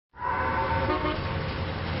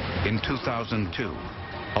In 2002,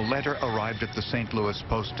 a letter arrived at the St. Louis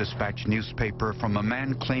Post-Dispatch newspaper from a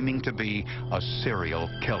man claiming to be a serial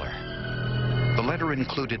killer. The letter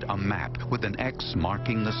included a map with an X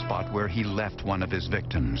marking the spot where he left one of his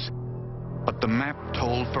victims. But the map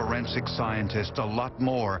told forensic scientists a lot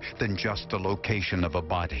more than just the location of a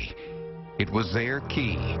body. It was their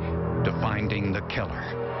key to finding the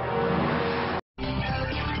killer.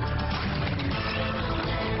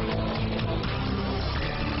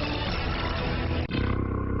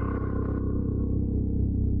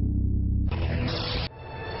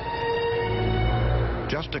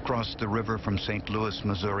 Just across the river from St. Louis,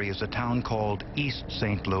 Missouri is a town called East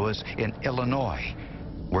St. Louis in Illinois,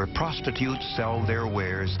 where prostitutes sell their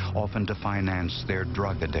wares, often to finance their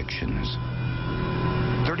drug addictions.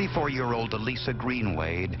 34-year-old Elisa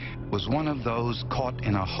Greenwade was one of those caught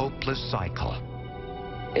in a hopeless cycle.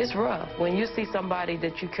 It's rough when you see somebody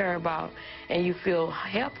that you care about and you feel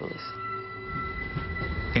helpless.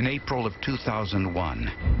 In April of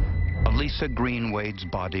 2001, Elisa Greenwade's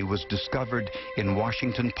body was discovered in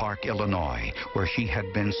Washington Park, Illinois, where she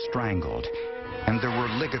had been strangled, and there were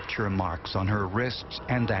ligature marks on her wrists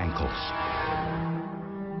and ankles.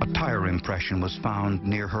 A tire impression was found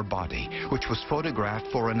near her body, which was photographed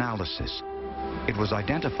for analysis. It was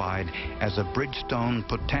identified as a Bridgestone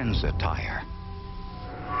Potenza tire.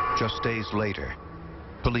 Just days later,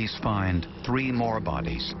 police find 3 more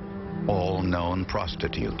bodies, all known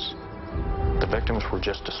prostitutes. The victims were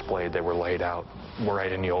just displayed. They were laid out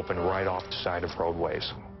right in the open, right off the side of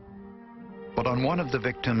roadways. But on one of the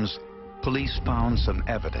victims, police found some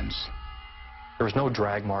evidence. There was no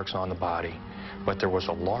drag marks on the body, but there was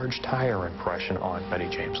a large tire impression on Betty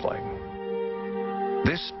James' leg.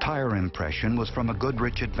 This tire impression was from a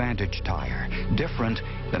Goodrich Advantage tire, different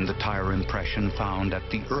than the tire impression found at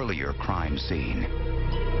the earlier crime scene.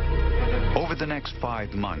 Over the next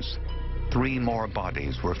 5 months, 3 more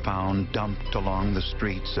bodies were found dumped along the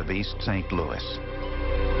streets of East St. Louis.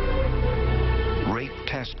 Rape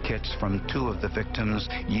test kits from 2 of the victims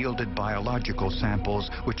yielded biological samples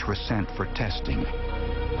which were sent for testing.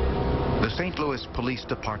 The St. Louis Police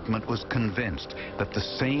Department was convinced that the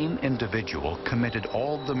same individual committed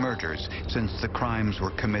all the murders since the crimes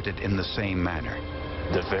were committed in the same manner.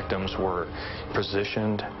 The victims were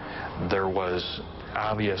positioned. There was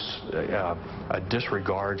obvious a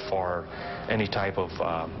disregard for any type of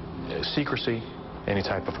secrecy, any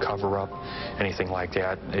type of cover-up, anything like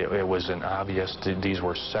that. It was an obvious, these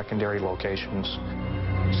were secondary locations.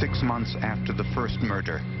 6 months after the first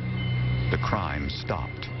murder, the crime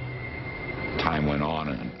stopped. Time went on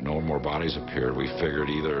and no more bodies appeared. We figured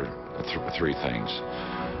either 3 things.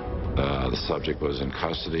 The subject was in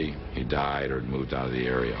custody, he died, or moved out of the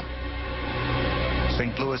area.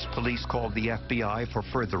 St. Louis police called the FBI for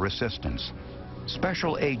further assistance.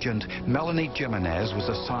 Special Agent Melanie Jimenez was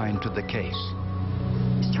assigned to the case.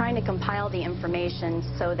 I was trying to compile the information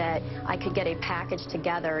so that I could get a package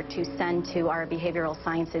together to send to our behavioral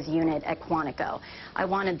sciences unit at Quantico. I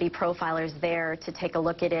wanted the profilers there to take a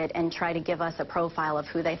look at it and try to give us a profile of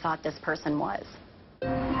who they thought this person was.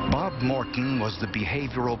 Bob Morton was the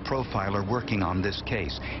behavioral profiler working on this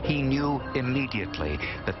case. He knew immediately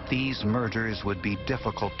that these murders would be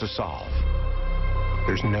difficult to solve.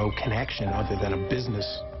 There's no connection other than a business,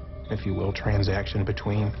 if you will, transaction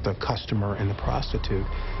between the customer and the prostitute.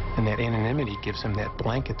 And that anonymity gives him that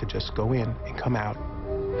blanket to just go in and come out.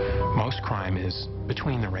 Most crime is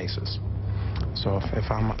between the races. So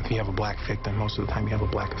if you have a black victim, most of the time you have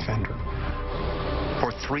a black offender.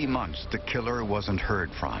 For 3 months, the killer wasn't heard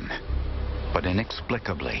from. But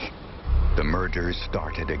inexplicably, the murders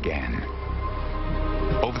started again.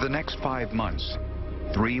 Over the next 5 months,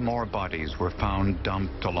 3 more bodies were found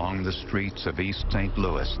dumped along the streets of East St.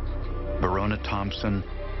 Louis. Verona Thompson,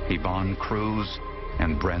 Yvonne Cruz,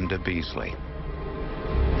 and Brenda Beasley.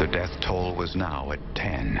 The death toll was now at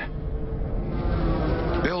 10.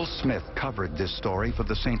 Bill Smith covered this story for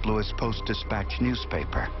the St. Louis Post-Dispatch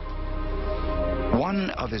newspaper. One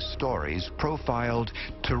of his stories profiled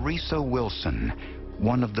Teresa Wilson,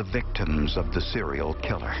 one of the victims of the serial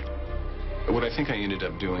killer. What I think I ended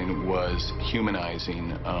up doing was humanizing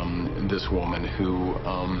this woman who,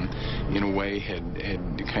 in a way, had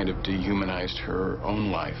kind of dehumanized her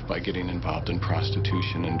own life by getting involved in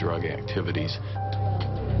prostitution and drug activities.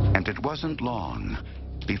 And it wasn't long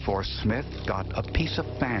before Smith got a piece of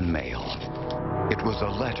fan mail. It was a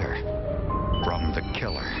letter from the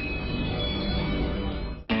killer.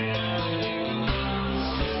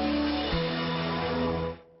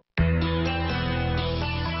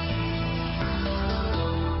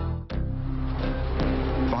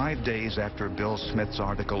 days after Bill Smith's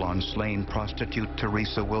article on slain prostitute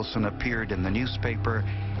Teresa Wilson appeared in the newspaper,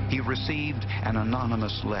 he received an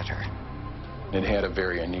anonymous letter. It had a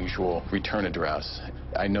very unusual return address.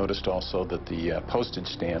 I noticed also that the postage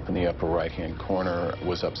stamp in the upper right-hand corner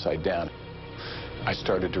was upside down. I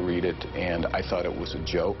started to read it, and I thought it was a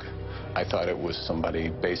joke. I thought it was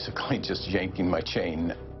somebody basically just yanking my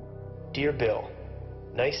chain. Dear Bill,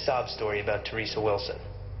 nice sob story about Teresa Wilson.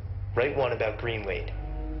 Write one about Greenwade.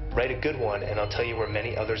 Write a good one, and I'll tell you where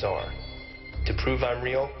many others are. To prove I'm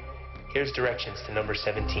real, here's directions to number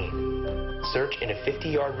 17. Search in a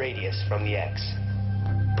 50-yard radius from the X.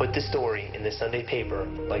 Put the story in the Sunday paper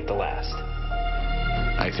like the last.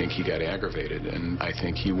 I think he got aggravated, and I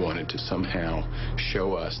think he wanted to somehow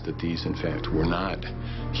show us that these, in fact, were not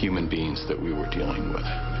human beings that we were dealing with,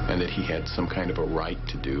 and that he had some kind of a right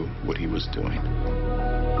to do what he was doing.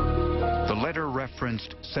 The letter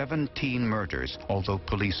referenced 17 murders, although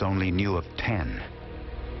police only knew of 10.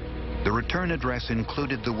 The return address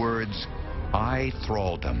included the words, "I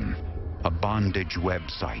Thraldom," a bondage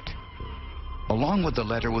website. Along with the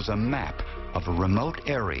letter was a map of a remote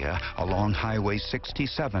area along Highway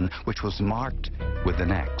 67, which was marked with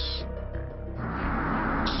an X.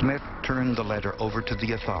 Smith turned the letter over to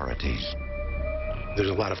the authorities. There's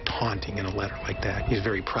a lot of taunting in a letter like that. He's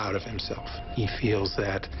very proud of himself. He feels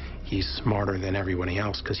that he's smarter than everybody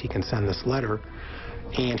else because he can send this letter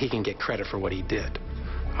and he can get credit for what he did.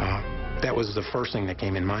 That was the first thing that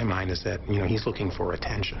came in my mind, is that, he's looking for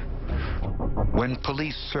attention. When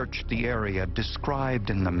police searched the area described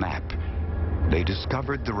in the map, they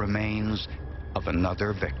discovered the remains of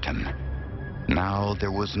another victim. Now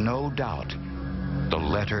there was no doubt the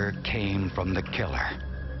letter came from the killer.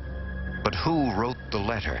 But who wrote the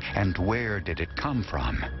letter, and where did it come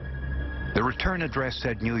from? The return address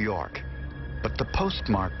said New York, but the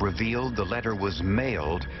postmark revealed the letter was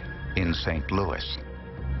mailed in St. Louis.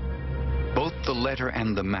 Both the letter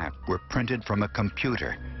and the map were printed from a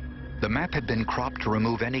computer. The map had been cropped to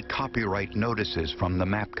remove any copyright notices from the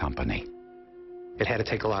map company. It had to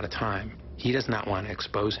take a lot of time. He does not want to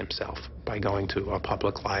expose himself by going to a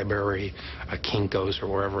public library, a Kinko's, or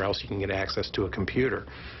wherever else you can get access to a computer.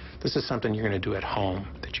 This is something you're going to do at home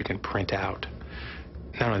that you can print out.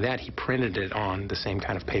 Not only that, he printed it on the same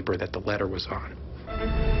kind of paper that the letter was on.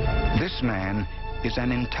 This man is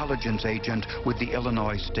an intelligence agent with the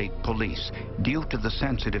Illinois State Police. Due to the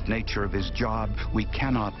sensitive nature of his job, we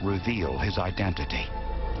cannot reveal his identity.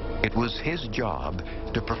 It was his job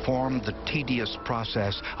to perform the tedious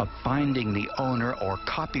process of finding the owner or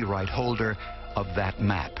copyright holder of that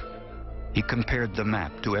map. He compared the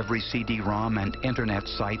map to every CD-ROM and internet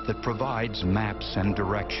site that provides maps and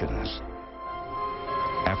directions.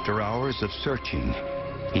 After hours of searching,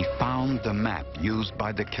 he found the map used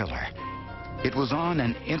by the killer. It was on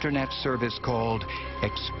an internet service called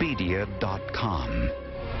Expedia.com.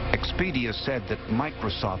 Expedia said that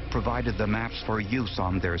Microsoft provided the maps for use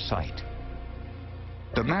on their site.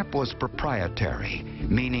 The map was proprietary,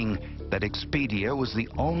 meaning that Expedia was the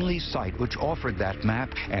only site which offered that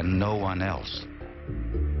map and no one else.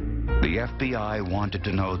 The FBI wanted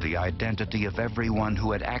to know the identity of everyone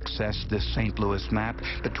who had accessed this St. Louis map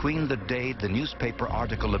between the day the newspaper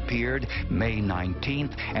article appeared, May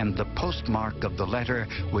 19th, and the postmark of the letter,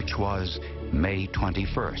 which was May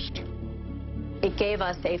 21st. It gave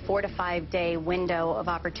us a 4 to 5 day window of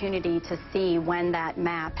opportunity to see when that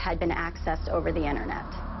map had been accessed over the internet.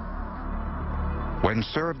 When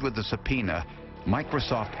served with the subpoena,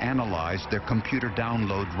 Microsoft analyzed their computer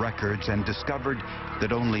download records and discovered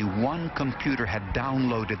that only one computer had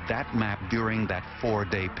downloaded that map during that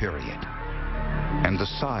 4-day period. And the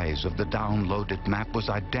size of the downloaded map was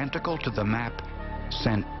identical to the map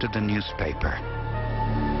sent to the newspaper.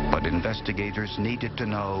 But investigators needed to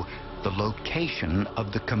know the location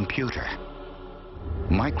of the computer.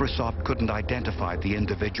 Microsoft couldn't identify the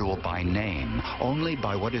individual by name, only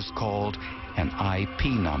by what is called an IP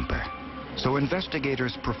number. So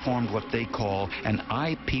investigators performed what they call an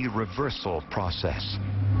IP reversal process,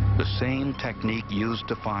 the same technique used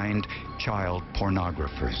to find child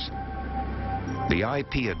pornographers. The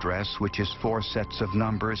IP address, which is 4 sets of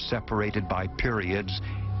numbers separated by periods,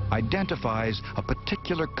 identifies a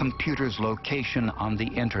particular computer's location on the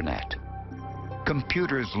internet.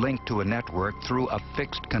 Computers linked to a network through a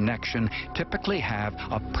fixed connection typically have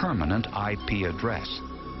a permanent IP address,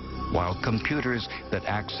 while computers that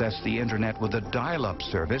access the internet with a dial-up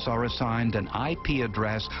service are assigned an IP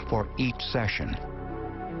address for each session.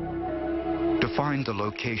 To find the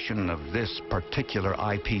location of this particular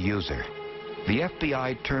IP user, the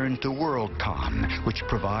FBI turned to WorldCom, which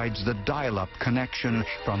provides the dial-up connection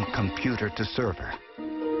from computer to server.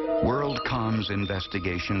 WorldCom's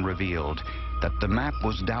investigation revealed that the map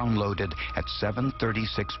was downloaded at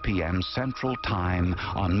 7:36 p.m. Central Time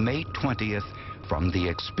on May 20th from the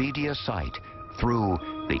Expedia site through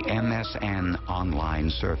the MSN online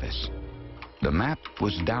service. The map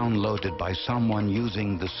was downloaded by someone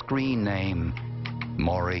using the screen name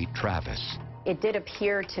Maury Travis. It did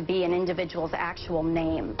appear to be an individual's actual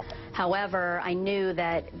name. However, I knew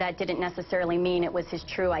that that didn't necessarily mean it was his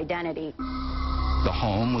true identity. The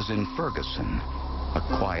home was in Ferguson, a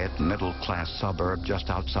quiet middle-class suburb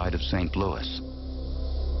just outside of St. Louis.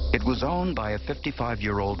 It was owned by a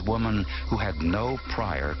 55-year-old woman who had no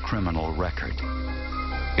prior criminal record.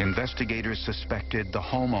 Investigators suspected the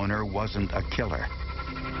homeowner wasn't a killer,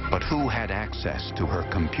 but who had access to her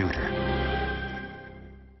computer?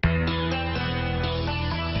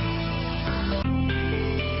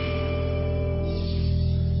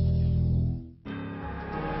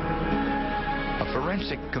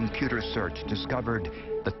 Forensic computer search discovered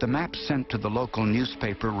that the map sent to the local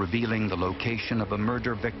newspaper revealing the location of a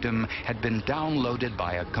murder victim had been downloaded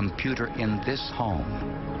by a computer in this home.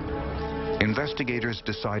 Investigators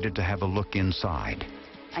decided to have a look inside.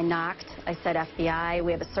 I knocked. I said, FBI,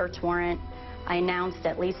 we have a search warrant. I announced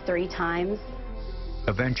at least 3 times.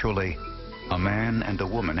 Eventually, a man and a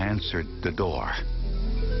woman answered the door.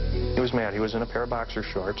 He was mad. He was in a pair of boxer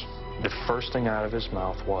shorts. The first thing out of his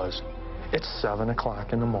mouth was, "It's 7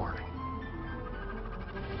 o'clock in the morning."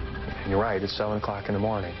 And you're right, it's 7 o'clock in the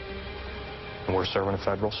morning. And we're serving a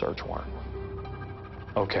federal search warrant.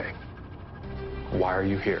 Okay, why are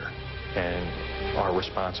you here? And our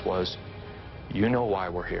response was, "You know why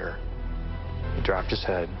we're here." He dropped his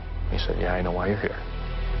head. He said, "Yeah, I know why you're here."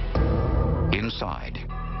 Inside,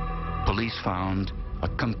 police found a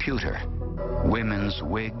computer, women's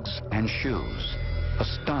wigs and shoes, a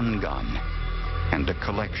stun gun, and a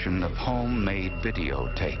collection of homemade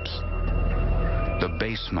videotapes. The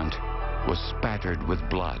basement was spattered with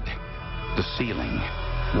blood. The ceiling,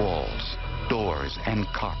 walls, doors, and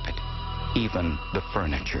carpet, even the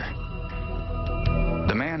furniture.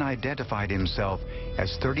 The man identified himself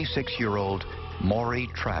as 36-year-old Maury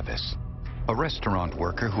Travis, a restaurant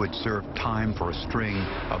worker who had served time for a string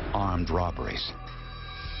of armed robberies.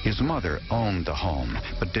 His mother owned the home,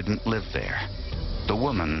 but didn't live there. The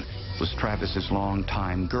woman was Travis's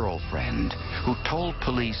longtime girlfriend, who told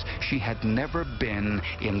police she had never been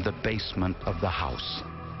in the basement of the house.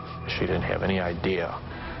 She didn't have any idea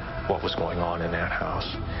what was going on in that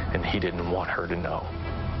house, and he didn't want her to know.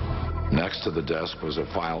 Next to the desk was a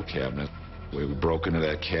file cabinet. We broke into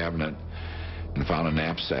that cabinet and found a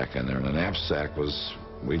knapsack in there. And the knapsack was,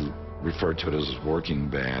 we referred to it as a working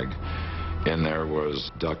bag. In there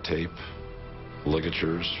was duct tape,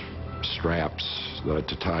 ligatures, straps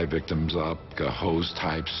to tie victims up, a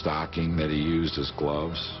hose-type stocking that he used as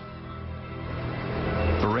gloves.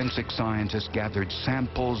 Forensic scientists gathered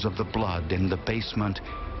samples of the blood in the basement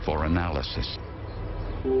for analysis.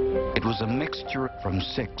 It was a mixture from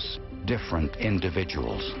 6 different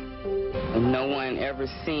individuals. No one ever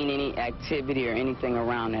seen any activity or anything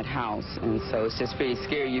around that house, and so it's just pretty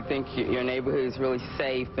scary. You think your neighborhood is really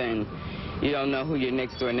safe, and you don't know who your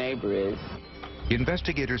next-door neighbor is.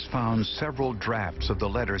 Investigators found several drafts of the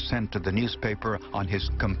letter sent to the newspaper on his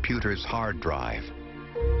computer's hard drive.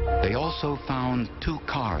 They also found 2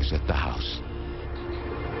 cars at the house.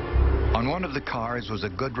 On one of the cars was a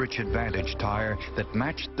Goodrich Advantage tire that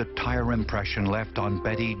matched the tire impression left on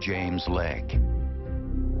Betty James' leg.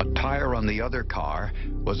 A tire on the other car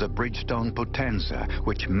was a Bridgestone Potenza,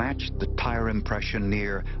 which matched the tire impression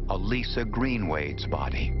near Elisa Greenwade's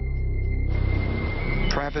body.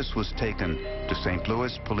 Travis was taken to St.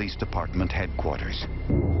 Louis Police Department headquarters.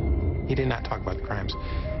 He did not talk about the crimes,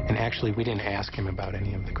 and actually we didn't ask him about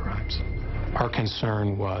any of the crimes. Our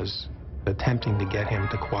concern was attempting to get him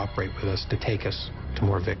to cooperate with us to take us to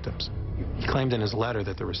more victims. He claimed in his letter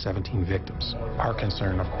that there were 17 victims. Our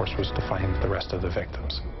concern, of course, was to find the rest of the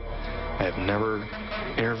victims. I have never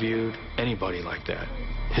interviewed anybody like that.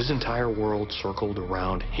 His entire world circled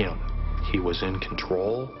around him. He was in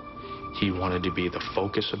control. He wanted to be the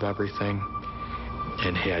focus of everything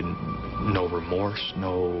and had no remorse,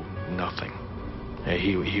 no nothing.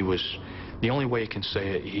 He was, the only way you can say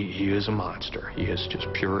it, he is a monster. He is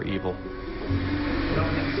just pure evil.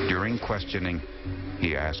 During questioning,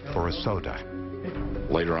 he asked for a soda.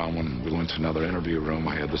 Later on, when we went to another interview room,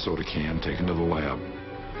 I had the soda can taken to the lab.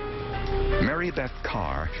 Mary Beth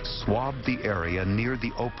Carr swabbed the area near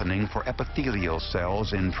the opening for epithelial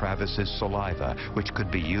cells in Travis's saliva, which could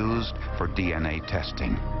be used for DNA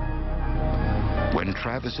testing. When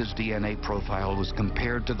Travis's DNA profile was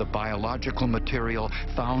compared to the biological material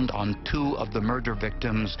found on 2 of the murder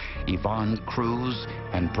victims, Yvonne Cruz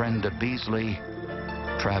and Brenda Beasley,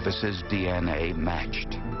 Travis's DNA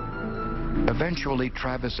matched. Eventually,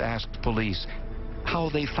 Travis asked police how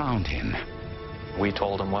they found him. We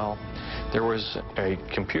told him, well, there was a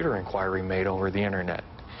computer inquiry made over the internet.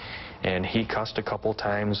 And he cussed a couple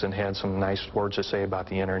times and had some nice words to say about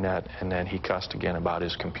the internet, and then he cussed again about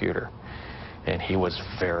his computer. And he was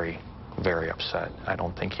very, very upset. I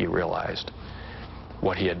don't think he realized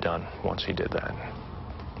what he had done once he did that.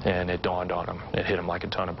 And it dawned on him. It hit him like a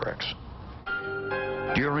ton of bricks.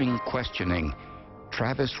 During questioning,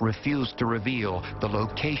 Travis refused to reveal the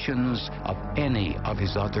locations of any of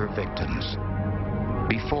his other victims.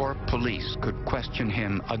 Before police could question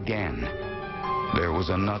him again, there was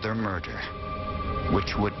another murder,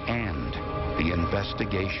 which would end the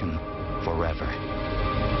investigation forever.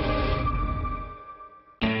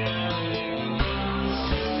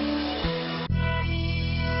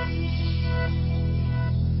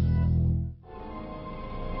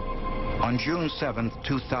 On June 7,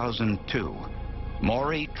 2002,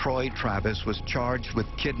 Maury Travis was charged with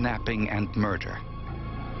kidnapping and murder.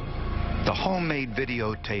 The homemade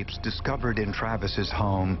videotapes discovered in Travis's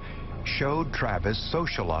home showed Travis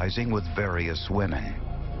socializing with various women.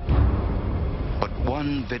 But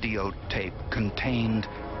one videotape contained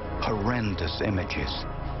horrendous images,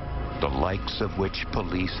 the likes of which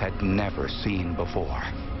police had never seen before.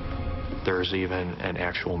 There's even an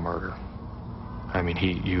actual murder. I mean,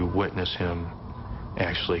 you witness him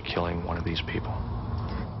actually killing one of these people.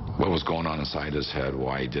 What was going on inside his head,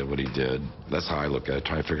 why he did what he did. That's how I look at it,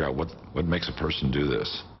 trying to figure out what makes a person do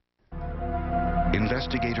this.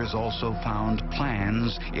 Investigators also found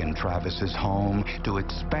plans in Travis's home to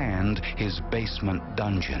expand his basement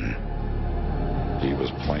dungeon. He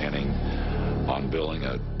was planning on building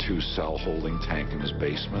a 2-cell holding tank in his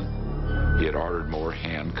basement. He had ordered more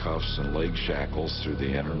handcuffs and leg shackles through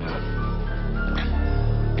the internet.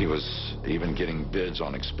 He was even getting bids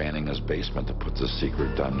on expanding his basement to put the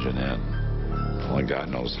secret dungeon in. Only God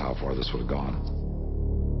knows how far this would have gone.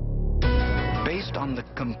 Based on the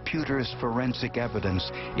computer's forensic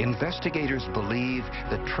evidence, investigators believe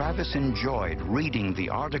that Travis enjoyed reading the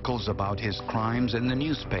articles about his crimes in the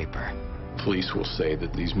newspaper. Police will say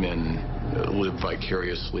that these men live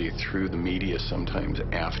vicariously through the media sometimes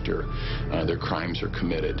after their crimes are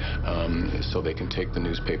committed. So they can take the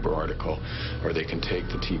newspaper article, or they can take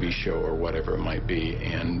the TV show or whatever it might be,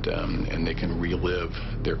 and they can relive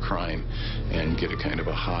their crime and get a kind of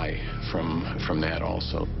a high from that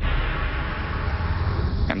also.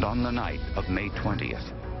 And on the night of May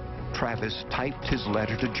 20th, Travis typed his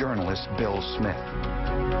letter to journalist Bill Smith.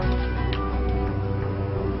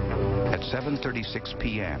 At 7:36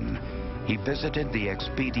 p.m., he visited the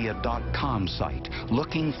Expedia.com site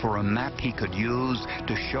looking for a map he could use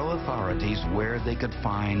to show authorities where they could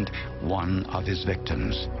find one of his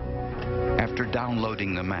victims. After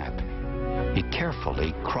downloading the map, he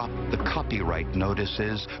carefully cropped the copyright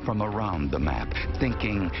notices from around the map,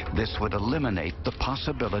 thinking this would eliminate the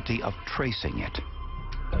possibility of tracing it.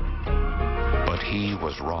 But he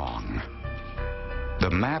was wrong. The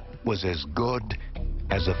map was as good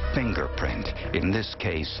as a fingerprint, in this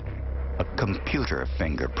case, a computer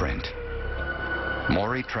fingerprint.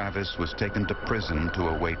 Maury Travis was taken to prison to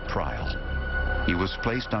await trial. He was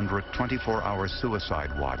placed under a 24-hour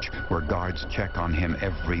suicide watch where guards check on him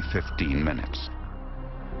every 15 minutes.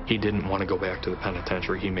 He didn't want to go back to the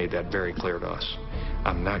penitentiary. He made that very clear to us.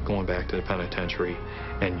 I'm not going back to the penitentiary,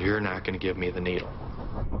 and you're not going to give me the needle.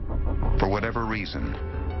 For whatever reason,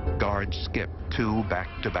 guards skipped 2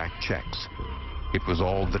 back-to-back checks. It was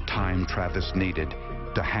all the time Travis needed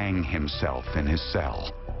to hang himself in his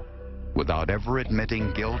cell, without ever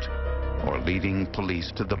admitting guilt or leading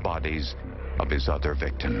police to the bodies of his other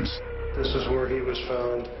victims. This is where he was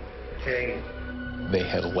found hanging. They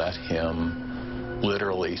had let him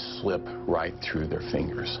literally slip right through their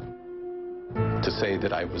fingers. To say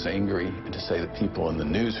that I was angry, and to say that people in the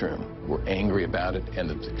newsroom were angry about it, and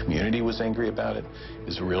that the community was angry about it,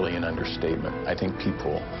 is really an understatement. I think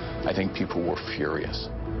people were furious,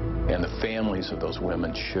 and the families of those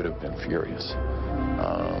women should have been furious.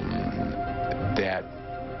 That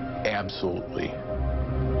absolutely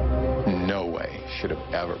no way should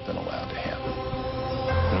have ever been allowed to happen.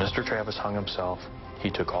 When Mr. Travis hung himself, he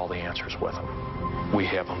took all the answers with him. We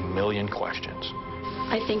have a million questions.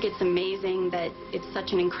 I think it's amazing that it's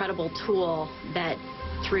such an incredible tool that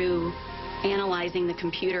through analyzing the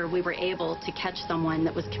computer, we were able to catch someone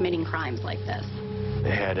that was committing crimes like this.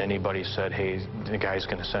 Had anybody said, hey, the guy's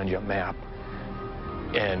going to send you a map,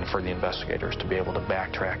 And for the investigators to be able to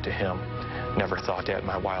backtrack to him, never thought that in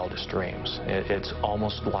my wildest dreams. It's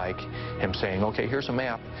almost like him saying, okay, here's a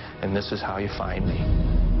map, and this is how you find me.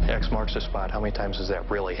 X marks the spot. How many times does that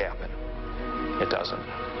really happen? It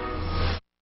doesn't.